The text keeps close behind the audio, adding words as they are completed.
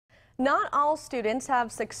Not all students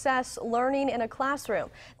have success learning in a classroom.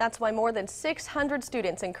 That's why more than 600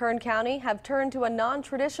 students in Kern County have turned to a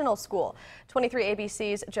non-traditional school. 23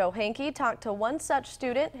 ABC's Joe Hankey talked to one such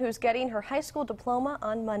student who's getting her high school diploma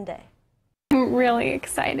on Monday. I'm really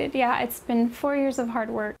excited. Yeah, it's been 4 years of hard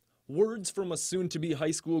work. Words from a soon-to-be high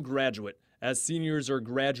school graduate. As seniors are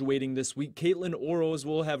graduating this week, Caitlin Oroz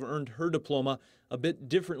will have earned her diploma a bit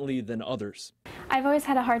differently than others. I've always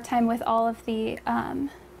had a hard time with all of the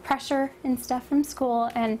pressure and stuff from school,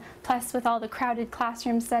 and plus with all the crowded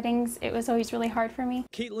classroom settings, it was always really hard for me.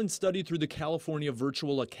 Caitlin studied through the California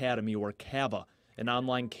Virtual Academy, or CAVA, an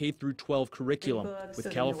online K-12 curriculum with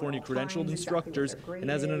California credentialed instructors, and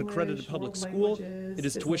as an accredited public school, it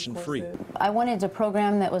is tuition-free. I wanted a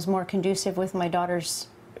program that was more conducive with my daughter's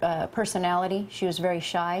personality. She was very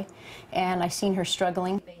shy, and I seen her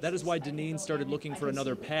struggling. That is why Deneen started looking for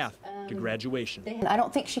another path to graduation. I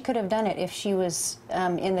don't think she could have done it if she was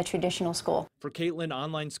in the traditional school. For Caitlin,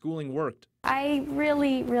 online schooling worked. I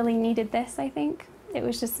really needed this, I think. It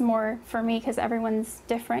was just more for me because everyone's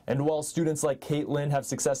different. And while students like Caitlin have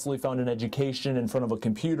successfully found an education in front of a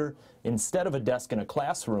computer instead of a desk in a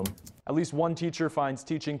classroom, at least one teacher finds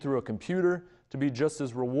teaching through a computer to be just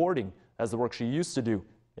as rewarding as the work she used to do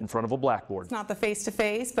in front of a blackboard. It's not the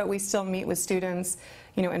face-to-face, but we still meet with students,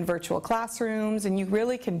 in virtual classrooms, and you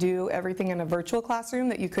really can do everything in a virtual classroom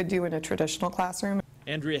that you could do in a traditional classroom.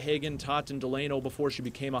 Andrea Hagan taught in Delano before she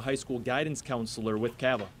became a high school guidance counselor with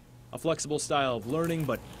CAVA. A flexible style of learning,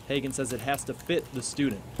 but Hagan says it has to fit the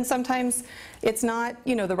student. And sometimes it's not,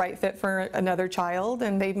 the right fit for another child,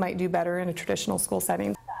 and they might do better in a traditional school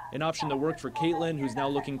setting. An option that worked for Caitlin, who's now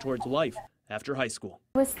looking towards life after high school.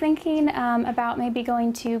 I was thinking about maybe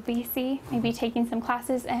going to BC, maybe taking some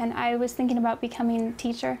classes, and I was thinking about becoming a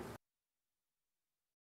teacher.